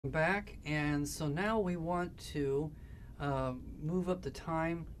Back, and so now we want to move up the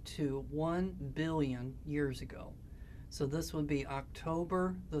time to 1 billion years ago. So this would be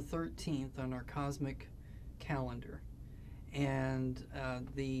October the 13th on our cosmic calendar. And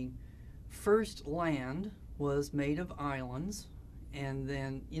the first land was made of islands and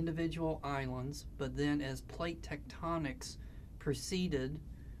then individual islands, but then as plate tectonics proceeded,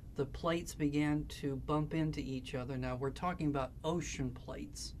 the plates began to bump into each other. Now we're talking about ocean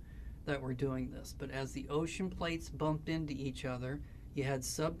plates that were doing this, but as the ocean plates bumped into each other, you had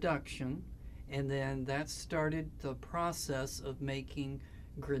subduction, and then that started the process of making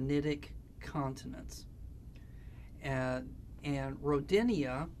granitic continents. And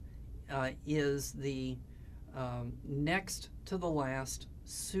Rodinia is the next to the last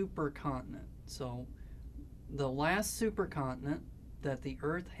supercontinent. So the last supercontinent that the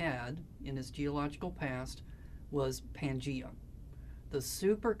Earth had in its geological past was Pangaea. The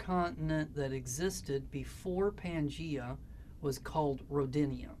supercontinent that existed before Pangaea was called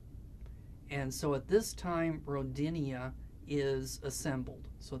Rodinia. And so at this time, Rodinia is assembled.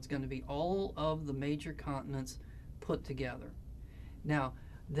 So it's going to be all of the major continents put together. Now,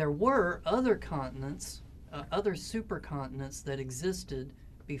 there were other continents, other supercontinents that existed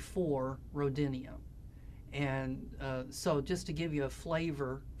before Rodinia. And so just to give you a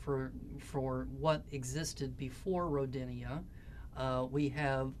flavor for what existed before Rodinia, we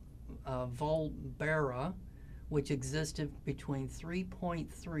have Volbera, which existed between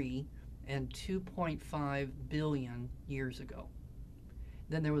 3.3 and 2.5 billion years ago.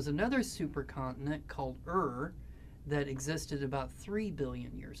 Then there was another supercontinent called that existed about 3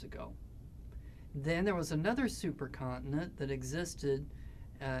 billion years ago. Then there was another supercontinent that existed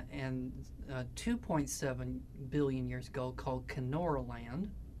 2.7 billion years ago called Land.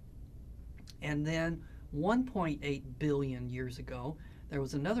 And then 1.8 billion years ago, there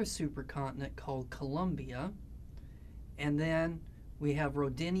was another supercontinent called Columbia. And then we have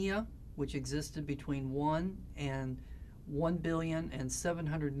Rodinia, which existed between 1 and 1 billion and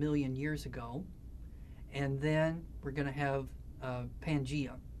 700 million years ago. And then we're going to have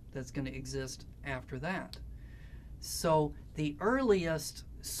Pangaea that's going to exist after that. So the earliest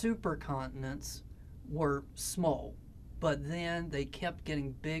supercontinents were small, but then they kept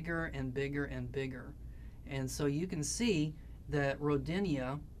getting bigger and bigger and bigger. And so you can see that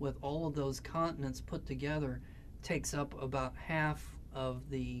Rodinia, with all of those continents put together, takes up about half of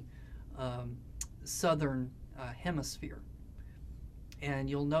the southern hemisphere. And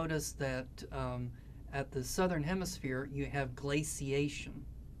you'll notice that at the southern hemisphere, you have glaciation.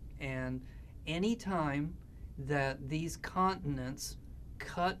 And anytime that these continents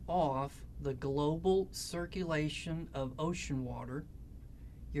cut off the global circulation of ocean water,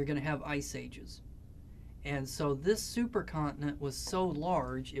 you're going to have ice ages. And so this supercontinent was so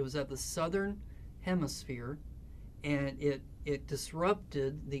large, it was at the southern hemisphere, and it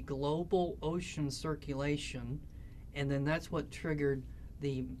disrupted the global ocean circulation, and then that's what triggered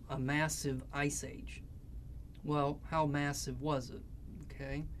a massive ice age. Well, how massive was it?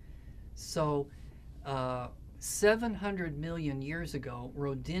 Okay, so 700 million years ago,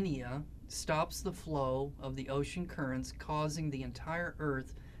 Rodinia stops the flow of the ocean currents, causing the entire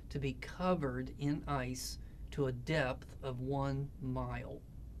Earth to be covered in ice to a depth of 1 mile.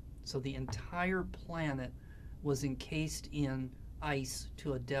 So the entire planet was encased in ice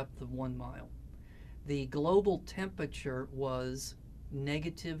to a depth of 1 mile. The global temperature was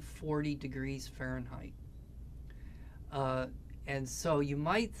negative 40 degrees Fahrenheit. And so you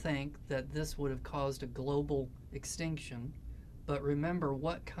might think that this would have caused a global extinction, but remember,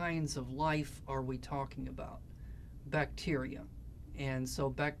 what kinds of life are we talking about? Bacteria. And so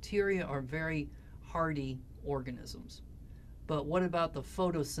bacteria are very hardy organisms. But what about the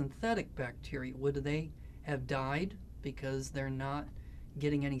photosynthetic bacteria? Would they have died because they're not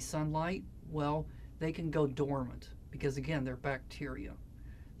getting any sunlight? Well, they can go dormant because, again, they're bacteria.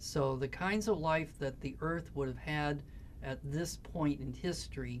 So the kinds of life that the Earth would have had at this point in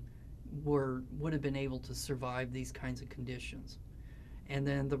history would have been able to survive these kinds of conditions. And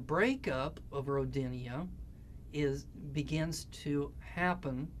then the breakup of Rodinia begins to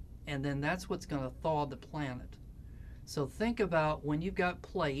happen, and then that's what's going to thaw the planet. So think about when you've got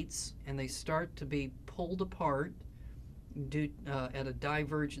plates and they start to be pulled apart at a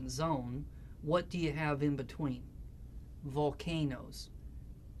divergent zone, what do you have in between? Volcanoes.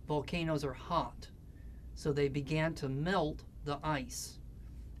 Volcanoes are hot, so they began to melt the ice.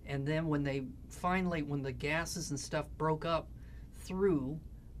 And then when the gases and stuff broke up through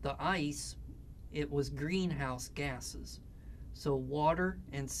the ice, it was greenhouse gases. So water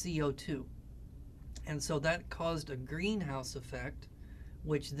and CO2. And so that caused a greenhouse effect,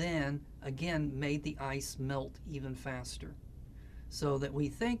 which then again made the ice melt even faster. So that we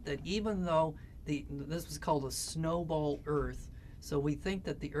think that even though this was called a snowball Earth, so we think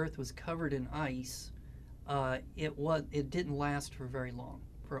that the Earth was covered in ice, it didn't last for very long,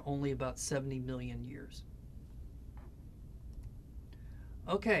 for only about 70 million years.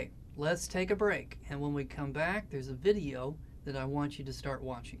 Okay, let's take a break, and when we come back, there's a video that I want you to start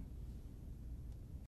watching.